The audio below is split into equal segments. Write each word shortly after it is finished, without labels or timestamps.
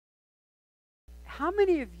how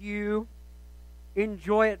many of you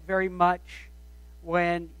enjoy it very much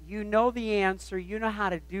when you know the answer, you know how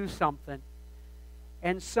to do something,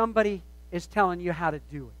 and somebody is telling you how to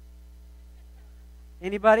do it?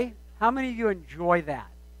 Anybody? How many of you enjoy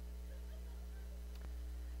that?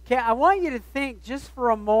 Okay, I want you to think just for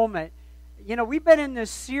a moment. You know, we've been in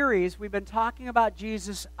this series, we've been talking about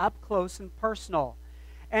Jesus up close and personal.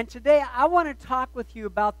 And today I want to talk with you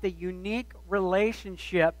about the unique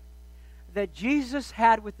relationship that Jesus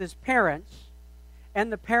had with his parents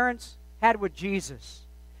and the parents had with Jesus.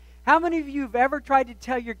 How many of you have ever tried to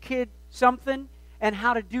tell your kid something and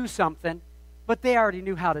how to do something, but they already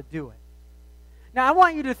knew how to do it? Now I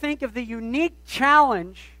want you to think of the unique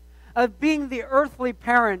challenge of being the earthly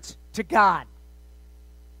parents to God.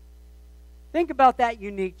 Think about that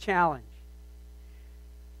unique challenge.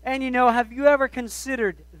 And you know, have you ever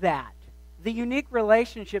considered that? The unique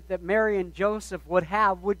relationship that Mary and Joseph would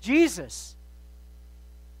have with Jesus.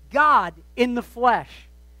 God in the flesh.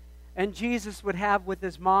 And Jesus would have with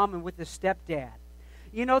his mom and with his stepdad.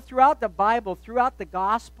 You know, throughout the Bible, throughout the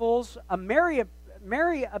Gospels, Mary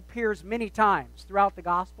appears many times throughout the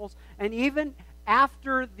Gospels. And even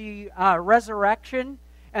after the resurrection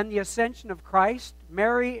and the ascension of Christ,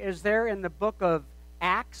 Mary is there in the book of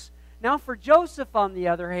Acts. Now for Joseph, on the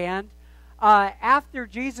other hand, after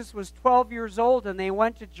Jesus was 12 years old and they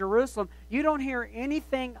went to Jerusalem, you don't hear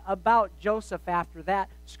anything about Joseph after that.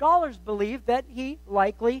 Scholars believe that he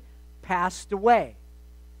likely passed away.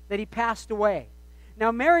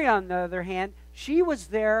 Now Mary, on the other hand, she was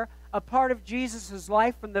there, a part of Jesus'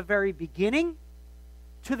 life from the very beginning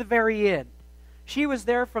to the very end. She was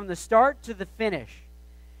there from the start to the finish.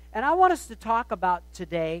 And I want us to talk about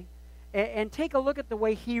today and take a look at the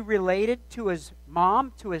way he related to his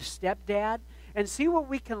mom, to his stepdad, and see what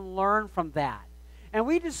we can learn from that. And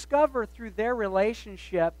we discover through their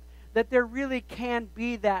relationship that there really can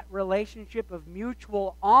be that relationship of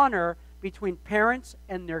mutual honor between parents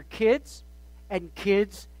and their kids and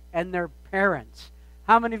kids and their parents.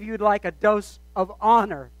 How many of you would like a dose of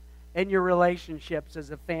honor in your relationships as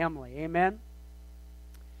a family? Amen?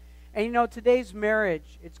 And you know, today's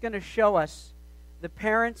marriage, it's going to show us, the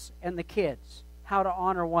parents and the kids, how to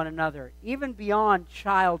honor one another, even beyond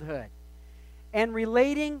childhood. And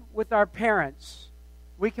relating with our parents,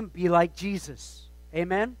 we can be like Jesus.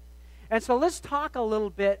 Amen? And so let's talk a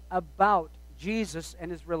little bit about Jesus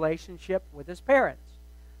and his relationship with his parents.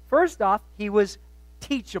 First off, he was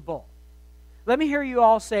teachable. Let me hear you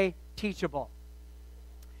all say teachable.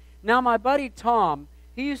 Now, my buddy Tom,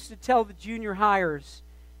 he used to tell the junior hires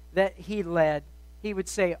that he led, he would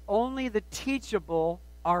say, only the teachable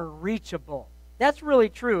are reachable. That's really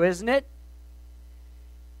true, isn't it?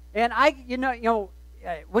 And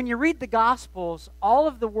when you read the Gospels, all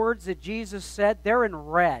of the words that Jesus said, they're in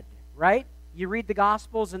red, right? You read the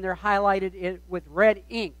Gospels and they're highlighted with red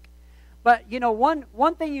ink. But, you know,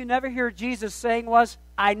 one thing you never hear Jesus saying was,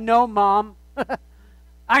 I know, Mom.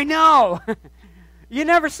 I know. You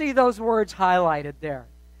never see those words highlighted there.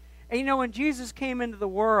 And you know, when Jesus came into the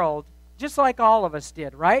world, just like all of us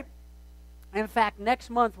did, right? In fact, next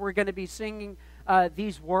month we're going to be singing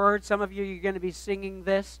these words. Some of you are going to be singing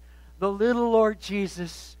this. The little Lord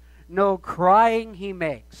Jesus, no crying he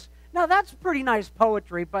makes. Now that's pretty nice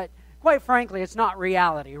poetry, but quite frankly, it's not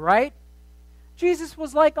reality, right? Jesus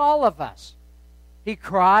was like all of us. He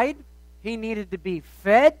cried. He needed to be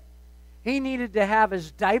fed. He needed to have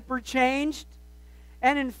his diaper changed.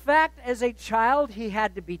 And in fact, as a child, he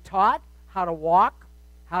had to be taught how to walk,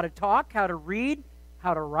 how to talk, how to read,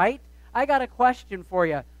 how to write. I got a question for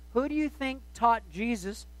you. Who do you think taught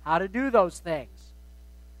Jesus how to do those things?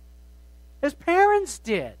 His parents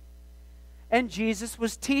did. And Jesus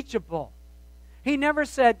was teachable. He never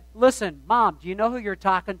said, listen, Mom, do you know who you're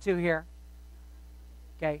talking to here?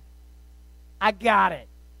 Okay. I got it.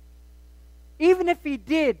 Even if he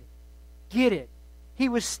did get it, he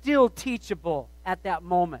was still teachable at that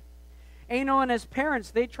moment. And you know, and as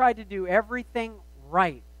parents, they tried to do everything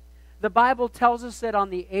right. The Bible tells us that on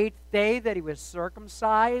the 8th day that he was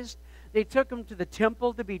circumcised. They took him to the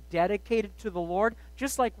temple to be dedicated to the Lord,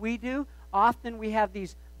 just like we do. Often we have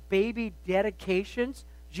these baby dedications.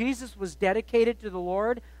 Jesus was dedicated to the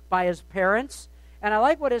Lord by his parents. And I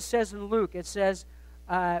like what it says in Luke. It says,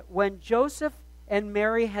 when Joseph and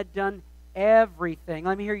Mary had done everything,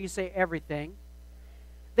 let me hear you say everything.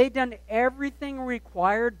 They'd done everything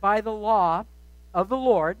required by the law of the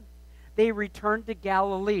Lord. They returned to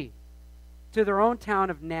Galilee, to their own town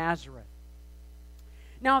of Nazareth.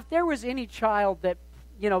 Now, if there was any child that,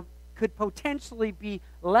 could potentially be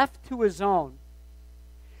left to his own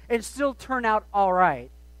and still turn out all right,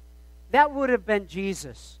 that would have been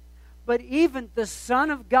Jesus. But even the Son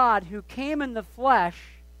of God who came in the flesh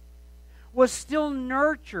was still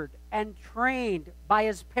nurtured and trained by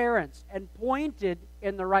his parents and pointed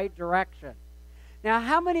in the right direction. Now,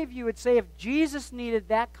 how many of you would say if Jesus needed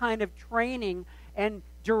that kind of training and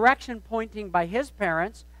direction pointing by his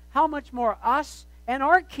parents, how much more us and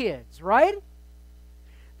our kids, right?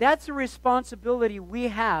 That's a responsibility we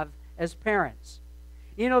have as parents.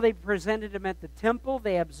 You know, they presented him at the temple.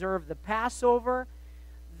 They observed the Passover.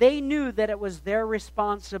 They knew that it was their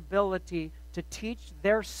responsibility to teach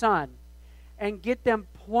their son and get them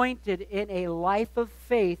pointed in a life of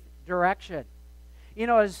faith direction. You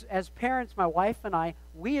know, as parents, my wife and I,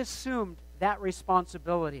 we assumed that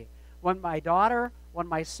responsibility. When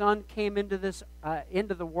my son came into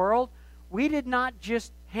the world, we did not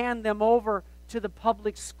just hand them over to the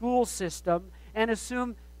public school system and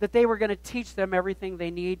assume that they were going to teach them everything they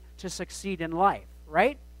need to succeed in life,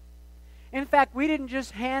 right? In fact, we didn't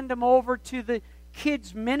just hand them over to the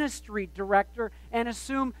kids' ministry director and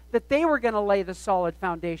assume that they were going to lay the solid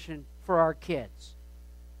foundation for our kids.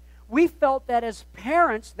 We felt that as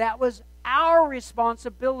parents, that was our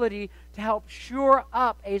responsibility to help shore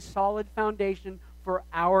up a solid foundation for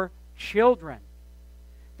our children.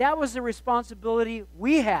 That was the responsibility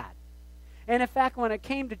we had. And in fact, when it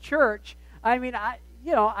came to church, I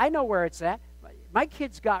know where it's at. My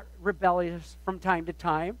kids got rebellious from time to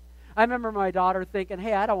time. I remember my daughter thinking,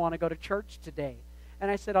 hey, I don't want to go to church today. And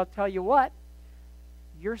I said, I'll tell you what,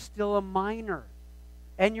 you're still a minor,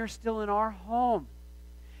 and you're still in our home.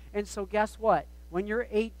 And so guess what? When you're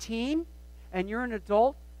 18 and you're an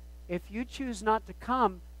adult, if you choose not to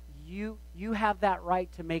come, you have that right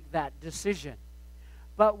to make that decision.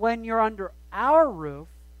 But when you're under our roof,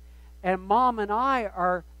 and Mom and I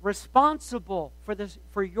are responsible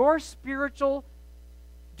for your spiritual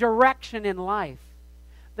direction in life,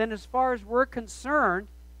 then as far as we're concerned,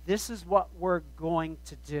 this is what we're going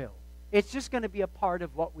to do. It's just going to be a part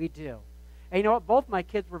of what we do. And you know what? Both my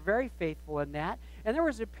kids were very faithful in that. And there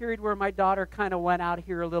was a period where my daughter kind of went out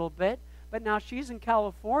here a little bit. But now she's in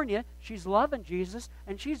California. She's loving Jesus.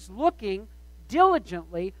 And she's looking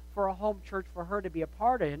diligently for a home church for her to be a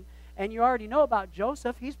part in. And you already know about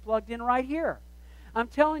Joseph. He's plugged in right here. I'm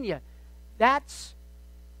telling you, that's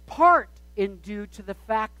part in due to the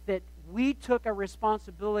fact that we took a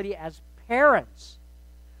responsibility as parents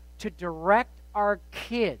to direct our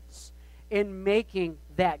kids in making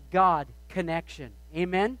that God connection.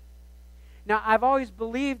 Amen? Now, I've always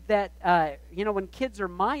believed that, when kids are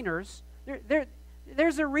minors,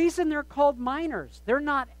 there's a reason they're called minors. They're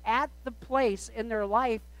not at the place in their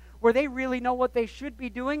life where they really know what they should be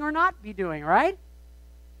doing or not be doing, right?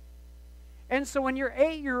 And so when your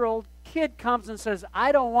 8-year-old kid comes and says,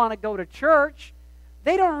 I don't want to go to church,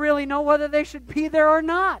 they don't really know whether they should be there or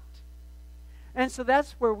not. And so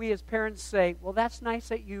that's where we as parents say, well, that's nice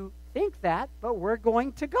that you think that, but we're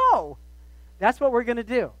going to go. That's what we're going to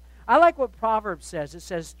do. I like what Proverbs says. It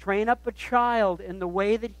says, train up a child in the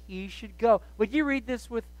way that he should go. Would you read this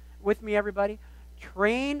with me, everybody?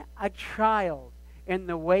 Train a child in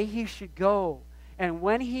the way he should go, and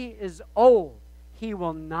when he is old, he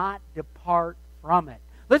will not depart from it.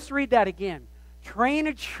 Let's read that again. Train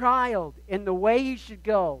a child in the way he should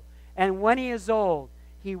go, and when he is old,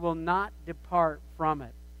 he will not depart from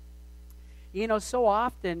it. You know, so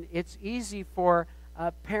often it's easy for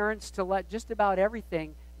parents to let just about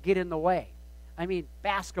everything get in the way. I mean,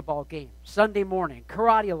 basketball game, Sunday morning,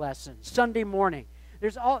 karate lessons, Sunday morning.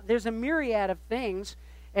 There's a myriad of things,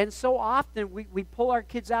 and so often we pull our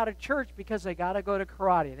kids out of church because they got to go to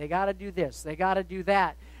karate, they got to do this, they got to do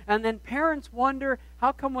that. And then parents wonder,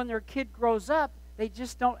 how come when their kid grows up, they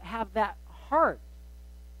just don't have that heart?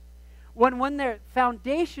 When their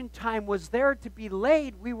foundation time was there to be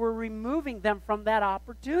laid, we were removing them from that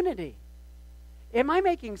opportunity. Am I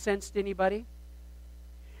making sense to anybody?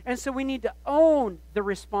 And so we need to own the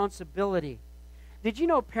responsibility. Did you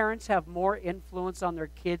know parents have more influence on their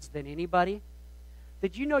kids than anybody?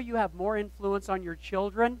 Did you know you have more influence on your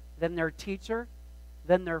children than their teacher,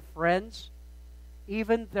 than their friends,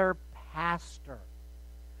 even their pastor?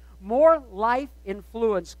 More life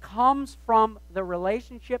influence comes from the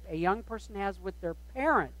relationship a young person has with their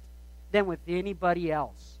parent than with anybody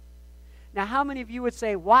else. Now, how many of you would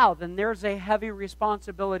say, wow, then there's a heavy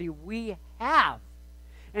responsibility we have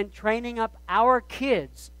in training up our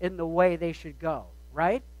kids in the way they should go,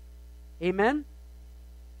 right? Amen?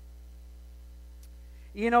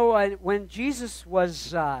 You know, when Jesus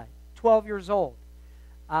was 12 years old,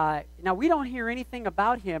 now we don't hear anything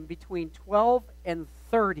about him between 12 and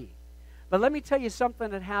 30. But let me tell you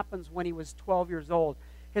something that happens when he was 12 years old.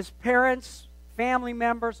 His parents, family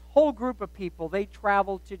members, whole group of people. They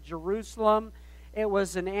traveled to Jerusalem. It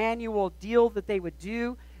was an annual deal that they would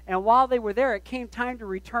do. And while they were there, it came time to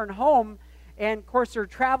return home. And, of course, they're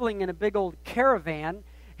traveling in a big old caravan.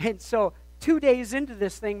 And so 2 days into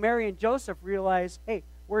this thing, Mary and Joseph realized, hey,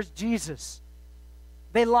 where's Jesus?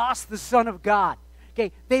 They lost the Son of God.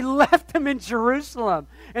 Okay, they left him in Jerusalem.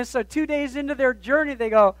 And so 2 days into their journey, they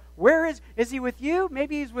go, where is he with you?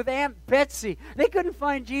 Maybe he's with Aunt Betsy. They couldn't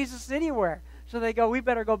find Jesus anywhere. So they go, we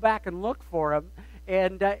better go back and look for him.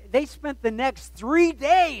 And they spent the next 3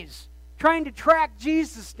 days trying to track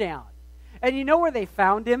Jesus down. And you know where they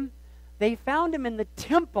found him? They found him in the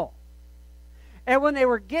temple. And when they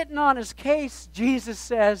were getting on his case, Jesus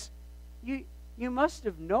says, you must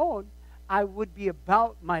have known I would be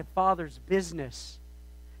about my Father's business.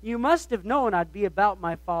 You must have known I'd be about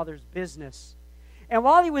my Father's business. And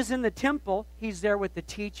while he was in the temple, he's there with the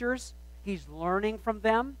teachers. He's learning from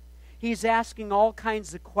them. He's asking all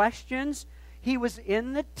kinds of questions. He was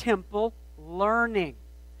in the temple learning.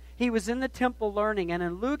 He was in the temple learning. And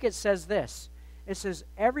in Luke it says this. It says,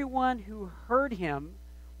 everyone who heard him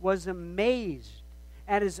was amazed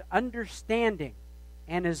at his understanding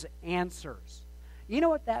and his answers. You know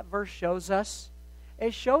what that verse shows us?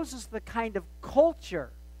 It shows us the kind of culture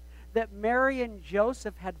that Mary and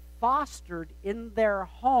Joseph had fostered in their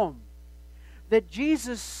home. That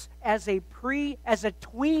Jesus, as a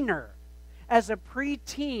tweener, as a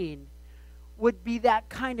preteen, would be that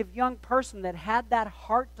kind of young person that had that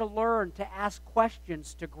heart to learn, to ask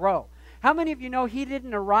questions, to grow. How many of you know he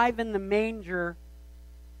didn't arrive in the manger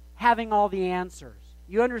having all the answers?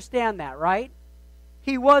 You understand that, right?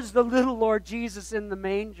 He was the little Lord Jesus in the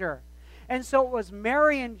manger. And so it was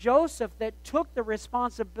Mary and Joseph that took the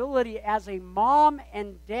responsibility as a mom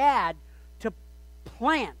and dad to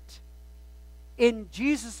plant in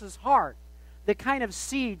Jesus' heart the kind of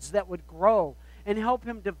seeds that would grow and help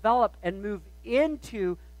him develop and move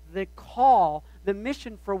into the call, the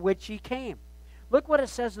mission for which he came. Look what it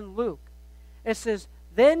says in Luke. It says,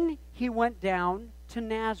 then he went down to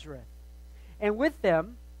Nazareth, and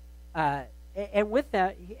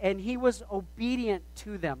he was obedient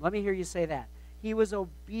to them. Let me hear you say that. He was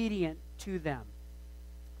obedient to them.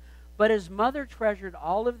 But his mother treasured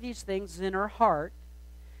all of these things in her heart,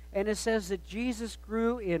 and it says that Jesus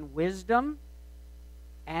grew in wisdom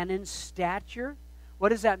and in stature. What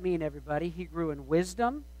does that mean, everybody? He grew in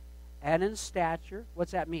wisdom and in stature.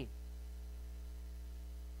 What's that mean?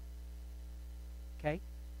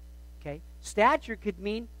 Okay. Stature could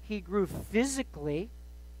mean he grew physically.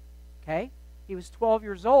 Okay. He was 12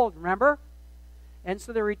 years old, remember? And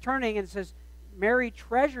so they're returning, and it says, Mary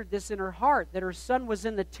treasured this in her heart, that her son was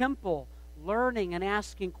in the temple learning and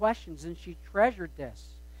asking questions, and she treasured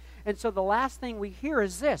this. And so the last thing we hear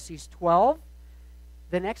is this. He's 12.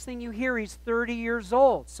 The next thing you hear, he's 30 years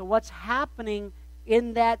old. So what's happening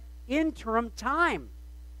in that interim time?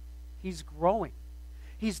 He's growing.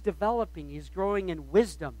 He's developing. He's growing in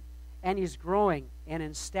wisdom, and he's growing and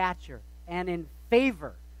in stature and in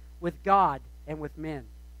favor with God and with men.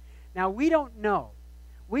 Now, we don't know.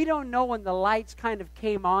 We don't know when the lights kind of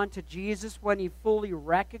came on to Jesus, when he fully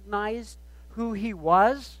recognized who he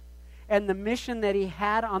was and the mission that he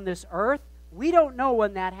had on this earth. We don't know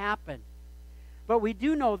when that happened. But we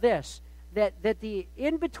do know this, that the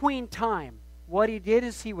in-between time, what he did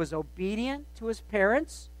is he was obedient to his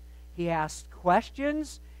parents. He asked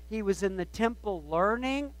questions. He was in the temple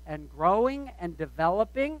learning and growing and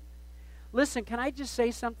developing. Listen, can I just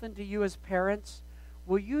say something to you as parents?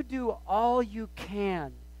 Will you do all you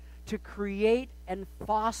can to create and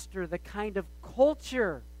foster the kind of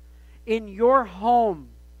culture in your home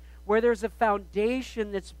where there's a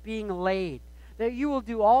foundation that's being laid? That you will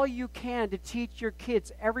do all you can to teach your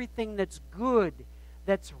kids everything that's good,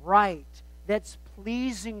 that's right, that's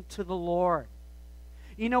pleasing to the Lord.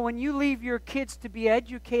 You know, when you leave your kids to be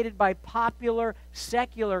educated by popular,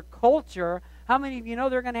 secular culture, how many of you know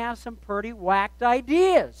they're going to have some pretty whacked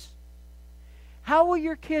ideas? How will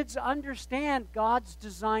your kids understand God's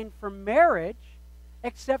design for marriage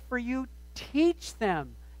except for you teach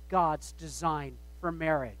them God's design for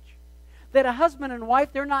marriage? That a husband and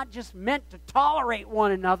wife, they're not just meant to tolerate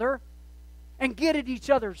one another and get at each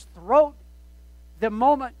other's throat the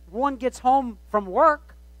moment one gets home from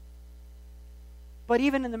work. But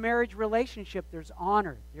even in the marriage relationship, there's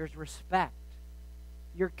honor, there's respect.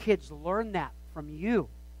 Your kids learn that from you.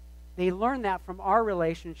 They learn that from our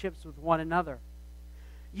relationships with one another.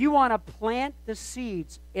 You want to plant the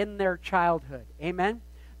seeds in their childhood. Amen?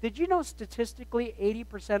 Did you know statistically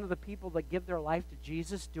 80% of the people that give their life to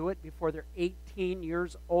Jesus do it before they're 18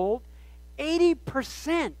 years old?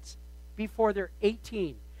 80% before they're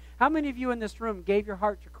 18. How many of you in this room gave your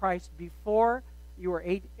heart to Christ before you were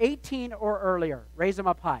 18 or earlier? Raise them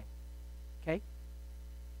up high. Okay?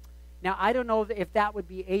 Now, I don't know if that would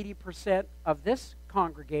be 80% of this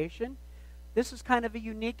congregation. This is kind of a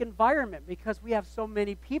unique environment because we have so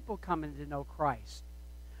many people coming to know Christ.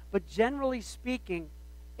 But generally speaking,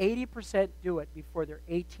 80% do it before they're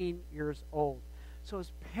 18 years old. So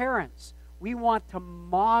as parents, we want to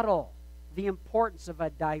model the importance of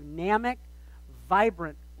a dynamic,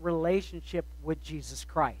 vibrant relationship with Jesus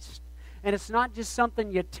Christ. And it's not just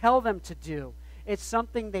something you tell them to do. It's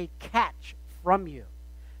something they catch from you.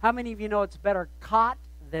 How many of you know it's better caught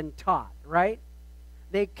than taught, right?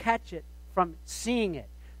 They catch it from seeing it.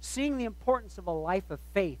 Seeing the importance of a life of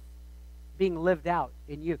faith being lived out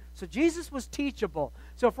in you. So Jesus was teachable.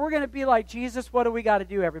 So if we're going to be like Jesus, what do we got to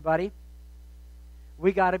do, everybody?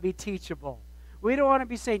 We got to be teachable. We don't want to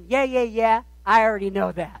be saying, yeah, I already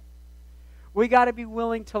know that. We got to be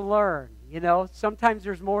willing to learn. You know, sometimes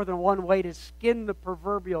there's more than one way to skin the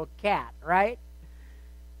proverbial cat, right?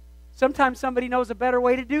 Sometimes somebody knows a better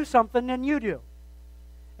way to do something than you do.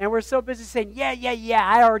 And we're so busy saying, yeah,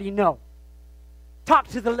 I already know. Talk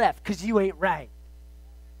to the left because you ain't right.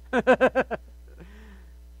 And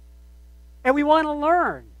we want to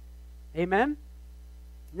learn. Amen?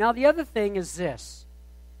 Now, the other thing is this.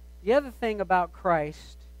 The other thing about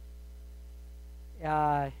Christ,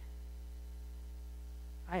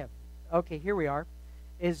 here we are,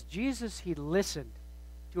 is Jesus, he listened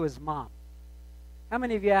to his mom. How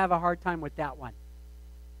many of you have a hard time with that one?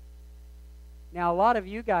 Now, a lot of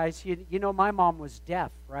you guys, you know my mom was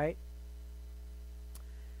deaf, right?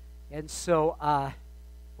 And so, I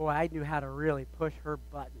knew how to really push her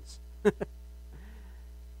buttons.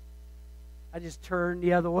 I just turned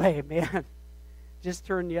the other way, man.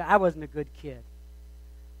 I wasn't a good kid.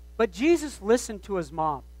 But Jesus listened to his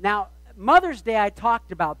mom. Now, Mother's Day, I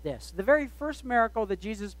talked about this. The very first miracle that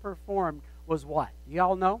Jesus performed was what? You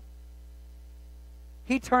all know?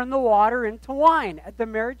 He turned the water into wine at the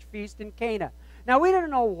marriage feast in Cana. Now, we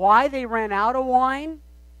don't know why they ran out of wine.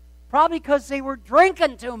 Probably because they were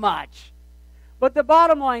drinking too much. But the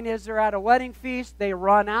bottom line is they're at a wedding feast. They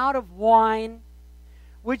run out of wine,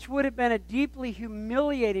 which would have been a deeply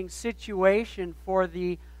humiliating situation for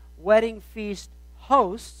the wedding feast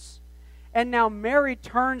hosts. And now Mary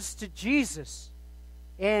turns to Jesus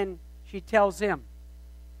and she tells him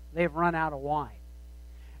they've run out of wine.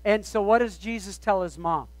 And so what does Jesus tell his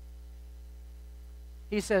mom?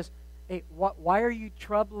 He says, hey, why are you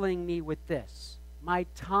troubling me with this? My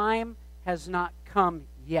time has not come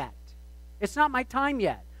yet. It's not my time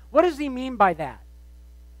yet. What does he mean by that?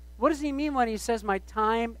 What does he mean when he says my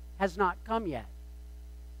time has not come yet?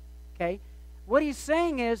 Okay? What he's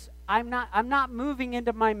saying is I'm not moving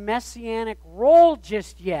into my messianic role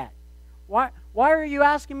just yet. Why are you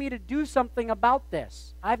asking me to do something about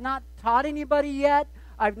this? I've not taught anybody yet.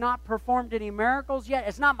 I've not performed any miracles yet.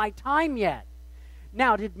 It's not my time yet.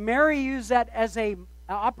 Now, did Mary use that as an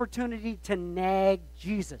opportunity to nag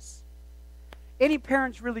Jesus? Any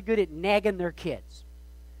parents really good at nagging their kids?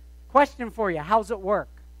 Question for you, how's it work?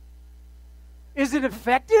 Is it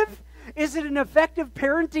effective? Is it an effective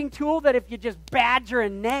parenting tool that if you just badger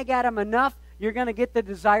and nag at them enough, you're going to get the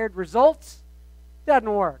desired results?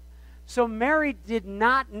 Doesn't work. So Mary did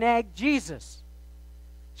not nag Jesus.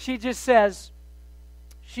 She just says,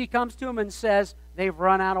 she comes to him and says, they've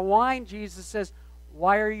run out of wine. Jesus says,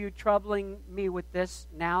 why are you troubling me with this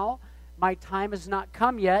now? My time has not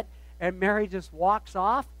come yet. And Mary just walks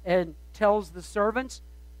off and tells the servants,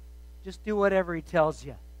 just do whatever he tells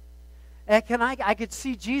you. And I could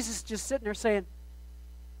see Jesus just sitting there saying,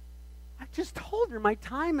 I just told her my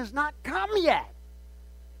time has not come yet.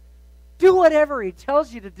 Do whatever he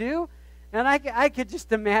tells you to do. And I could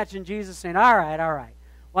just imagine Jesus saying, all right.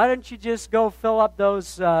 Why don't you just go fill up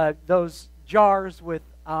those jars with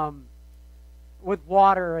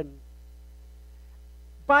water? And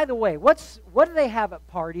by the way, what do they have at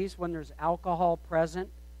parties when there's alcohol present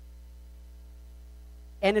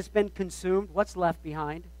and it's been consumed? What's left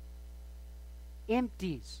behind?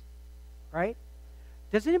 Empties, right?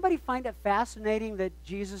 Does anybody find it fascinating that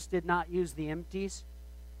Jesus did not use the empties?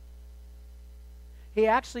 He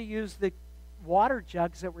actually used the water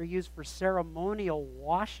jugs that were used for ceremonial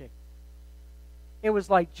washing. It was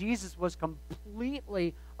like Jesus was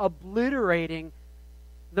completely obliterating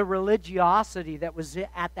the religiosity that was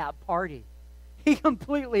at that party. He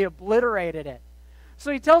completely obliterated it.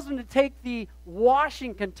 So he tells them to take the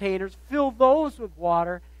washing containers, fill those with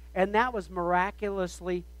water, and that was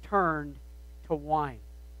miraculously turned to wine.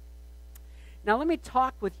 Now let me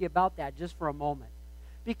talk with you about that just for a moment.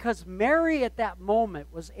 Because Mary at that moment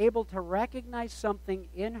was able to recognize something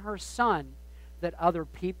in her son that other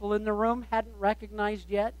people in the room hadn't recognized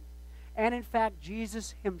yet. And in fact,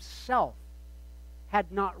 Jesus himself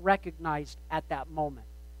had not recognized at that moment.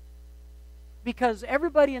 Because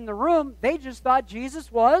everybody in the room, they just thought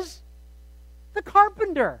Jesus was the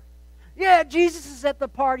carpenter. Yeah, Jesus is at the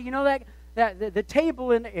party. You know that the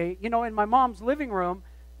table in my mom's living room,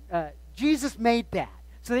 Jesus made that.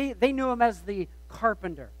 So they knew him as the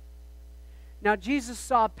carpenter. Now, Jesus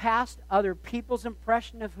saw past other people's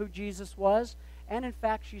impression of who Jesus was, and in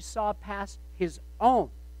fact, she saw past his own.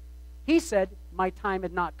 He said, my time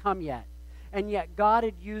had not come yet. And yet God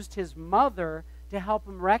had used his mother to help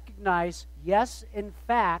him recognize, yes, in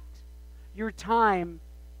fact, your time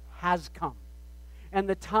has come. And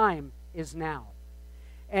the time is now.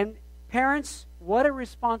 And parents, what a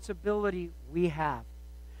responsibility we have.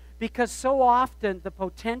 Because so often the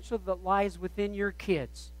potential that lies within your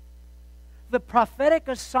kids, the prophetic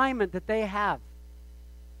assignment that they have,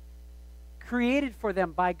 created for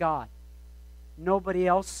them by God, nobody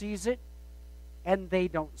else sees it, and they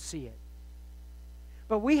don't see it.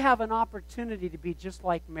 But we have an opportunity to be just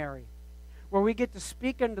like Mary, where we get to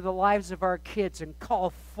speak into the lives of our kids and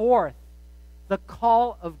call forth the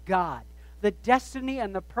call of God, the destiny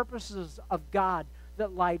and the purposes of God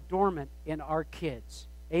that lie dormant in our kids.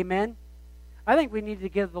 Amen? I think we need to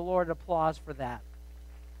give the Lord applause for that.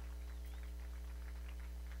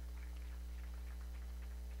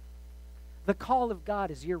 The call of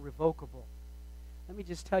God is irrevocable. Let me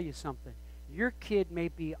just tell you something. Your kid may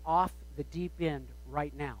be off the deep end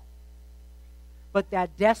right now, but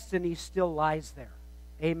that destiny still lies there.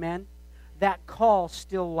 Amen? That call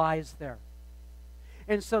still lies there.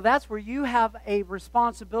 And so that's where you have a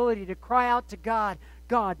responsibility to cry out to God,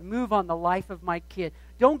 God, move on the life of my kid.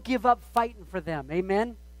 Don't give up fighting for them.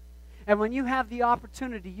 Amen? And when you have the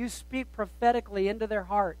opportunity, you speak prophetically into their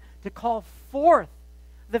heart to call forth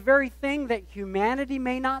the very thing that humanity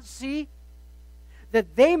may not see,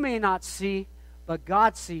 that they may not see, but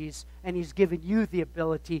God sees, and he's given you the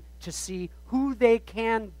ability to see who they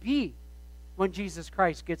can be when Jesus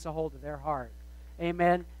Christ gets a hold of their heart.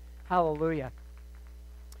 Amen? Hallelujah.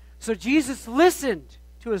 So Jesus listened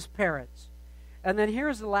to his parents. And then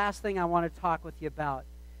here's the last thing I want to talk with you about,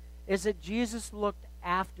 is that Jesus looked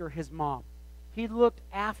after his mom. He looked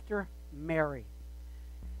after Mary.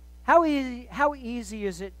 How easy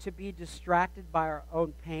is it to be distracted by our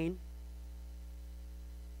own pain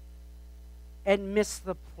and miss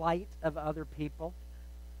the plight of other people?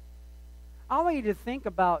 I want you to think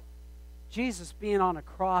about Jesus being on a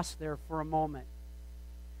cross there for a moment.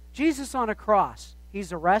 Jesus on a cross.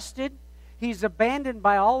 He's arrested. He's abandoned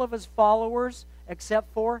by all of his followers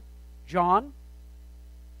except for John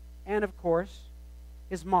and, of course,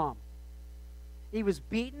 his mom. He was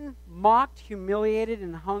beaten, mocked, humiliated,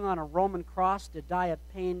 and hung on a Roman cross to die a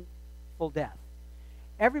painful death.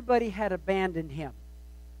 Everybody had abandoned him,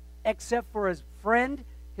 except for his friend,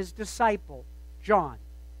 his disciple, John,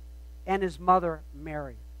 and his mother,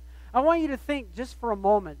 Mary. I want you to think just for a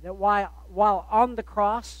moment that while on the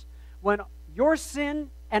cross, when your sin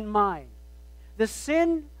and mine, the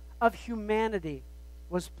sin of humanity,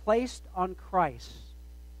 was placed on Christ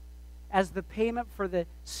as the payment for the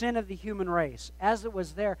sin of the human race, as it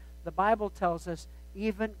was there, the Bible tells us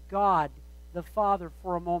even God, the Father,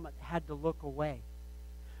 for a moment had to look away.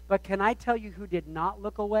 But can I tell you who did not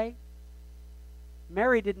look away?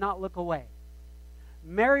 Mary did not look away.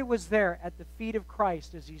 Mary was there at the feet of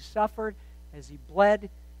Christ as he suffered, as he bled,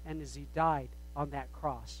 and as he died on that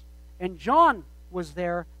cross. And John was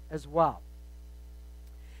there as well.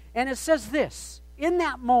 And it says this, in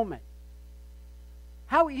that moment,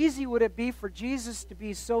 how easy would it be for Jesus to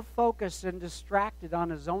be so focused and distracted on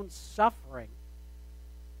his own suffering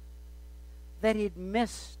that he'd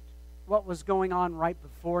missed what was going on right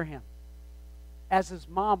before him, as his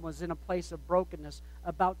mom was in a place of brokenness,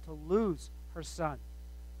 about to lose her son.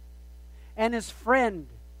 And his friend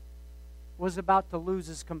was about to lose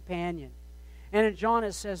his companion. And in John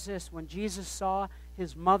it says this, when Jesus saw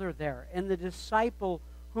his mother there and the disciple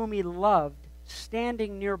whom he loved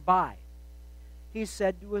standing nearby, he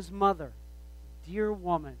said to his mother, "Dear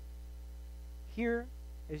woman, here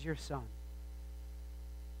is your son."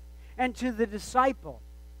 And to the disciple,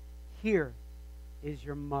 "Here is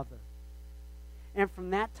your mother." And from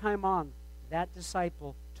that time on, that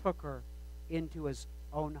disciple took her into his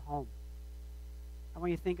own home. I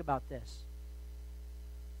want you to think about this.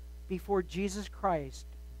 Before Jesus Christ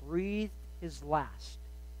breathed his last,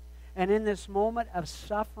 and in this moment of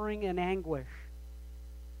suffering and anguish,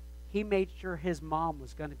 he made sure his mom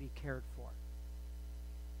was going to be cared for.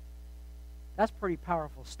 That's pretty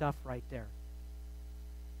powerful stuff right there.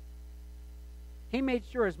 He made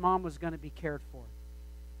sure his mom was going to be cared for.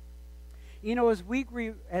 You know, as we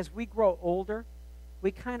grow older,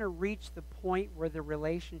 we kind of reach the point where the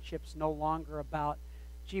relationship's no longer about,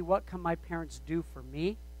 gee, what can my parents do for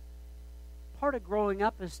me? Part of growing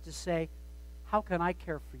up is to say, how can I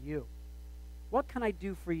care for you? What can I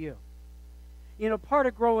do for you? You know, part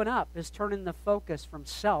of growing up is turning the focus from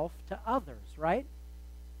self to others, right?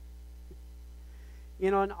 You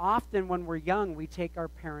know, and often when we're young, we take our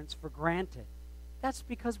parents for granted. That's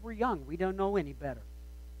because we're young. We don't know any better.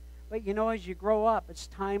 But you know, as you grow up, it's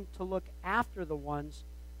time to look after the ones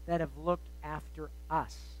that have looked after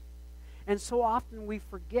us. And so often we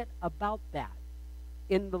forget about that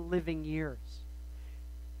in the living years.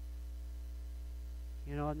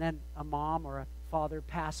 You know, and then a mom or a father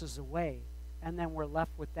passes away, and then we're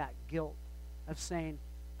left with that guilt of saying,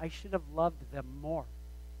 I should have loved them more.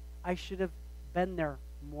 I should have been there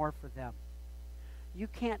more for them. You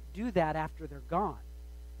can't do that after they're gone.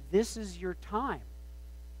 This is your time.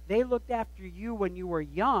 They looked after you when you were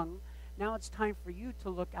young. Now it's time for you to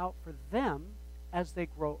look out for them as they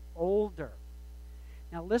grow older.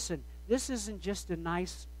 Now listen, this isn't just a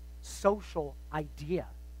nice social idea.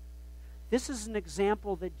 This is an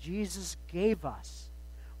example that Jesus gave us.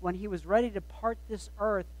 When he was ready to part this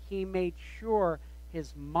earth, he made sure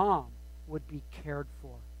his mom would be cared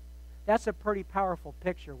for. That's a pretty powerful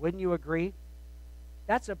picture, wouldn't you agree?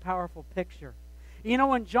 That's a powerful picture. You know,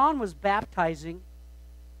 when John was baptizing,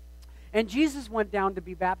 and Jesus went down to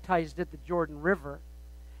be baptized at the Jordan River,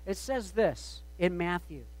 it says this in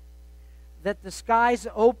Matthew, that the skies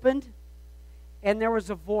opened, and there was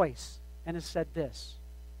a voice, and it said this,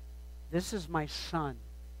 "This is my Son,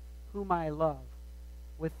 whom I love.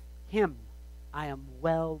 With him I am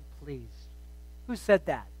well pleased." Who said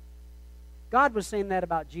that? God was saying that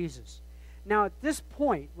about Jesus. Now, at this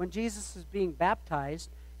point, when Jesus is being baptized,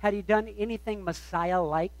 had he done anything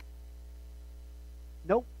Messiah-like?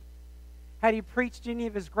 Nope. Had he preached any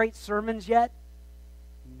of his great sermons yet?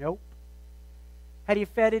 Nope. Had he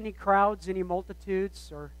fed any crowds, any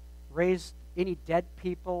multitudes, or raised any dead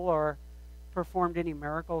people, or performed any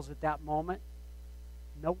miracles at that moment?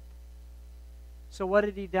 Nope. So what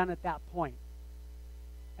had he done at that point?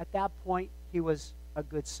 At that point, he was a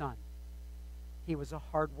good son. He was a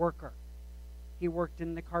hard worker. He worked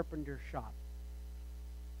in the carpenter shop.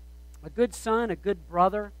 A good son, a good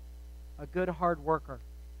brother, a good hard worker.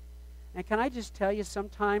 And can I just tell you,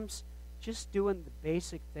 sometimes just doing the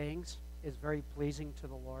basic things is very pleasing to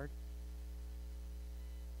the Lord.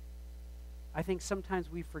 I think sometimes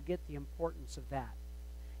we forget the importance of that.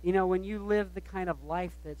 You know, when you live the kind of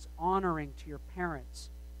life that's honoring to your parents,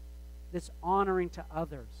 that's honoring to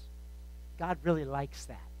others, God really likes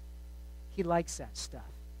that. He likes that stuff.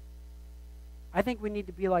 I think we need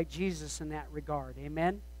to be like Jesus in that regard.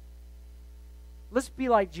 Amen? Let's be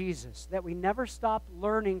like Jesus, that we never stop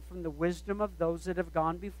learning from the wisdom of those that have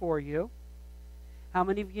gone before you. How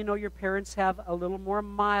many of you know your parents have a little more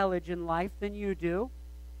mileage in life than you do?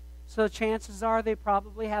 So chances are they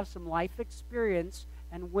probably have some life experience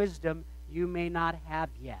and wisdom you may not have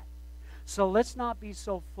yet. So let's not be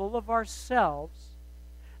so full of ourselves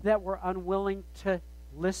that we're unwilling to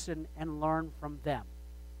listen and learn from them.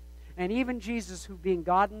 And even Jesus, who being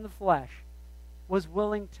God in the flesh, was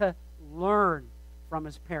willing to learn from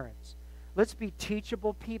his parents. Let's be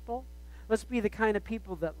teachable people. Let's be the kind of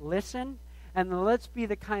people that listen. And then let's be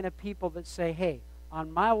the kind of people that say, hey,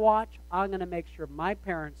 on my watch, I'm going to make sure my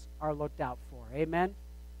parents are looked out for. Amen?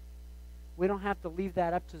 We don't have to leave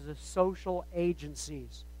that up to the social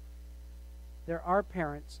agencies. They're our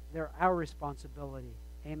parents. They're our responsibility.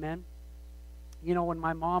 Amen? You know, when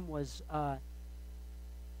my mom was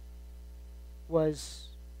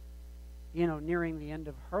nearing the end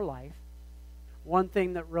of her life, one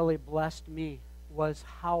thing that really blessed me was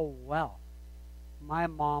how well my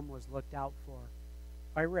mom was looked out for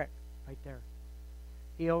by Rick, right there.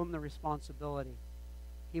 He owned the responsibility.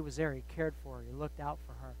 He was there. He cared for her. He looked out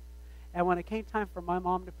for her. And when it came time for my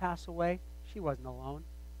mom to pass away, she wasn't alone.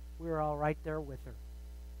 We were all right there with her,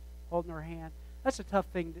 holding her hand. That's a tough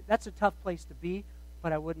thing. That's a tough place to be,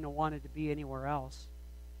 but I wouldn't have wanted to be anywhere else.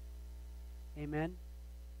 Amen?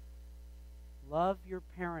 Love your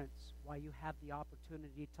parents while you have the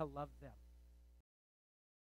opportunity to love them.